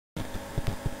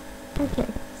Okay,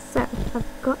 so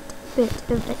I've got a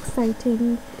bit of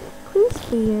exciting clues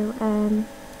for you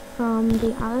from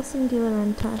the Alison De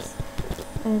Laurentiis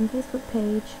Facebook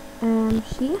page.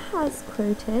 She has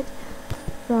quoted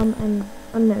from an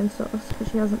unknown source,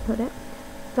 because she hasn't put it,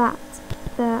 that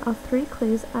there are 3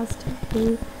 clues as to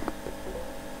who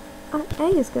A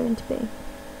is going to be.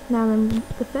 Now then,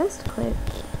 the first clue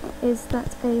is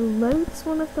that A loathes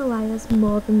one of the liars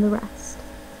more than the rest.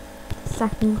 The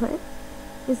second clue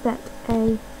is that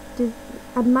A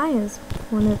admires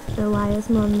one of the liars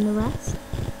more than the rest.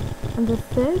 And the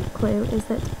third clue is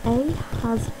that A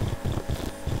has...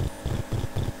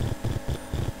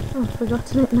 oh, I've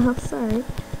forgotten it now, sorry.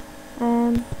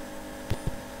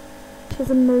 She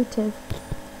has a motive.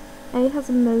 A has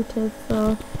a motive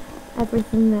for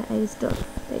everything that A's done,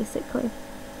 basically.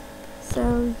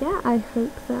 So yeah, I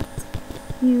hope that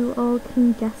you all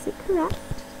can guess it correct,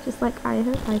 just like I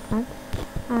hope I can,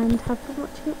 and have fun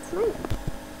watching it tonight.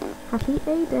 Happy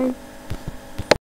A Day!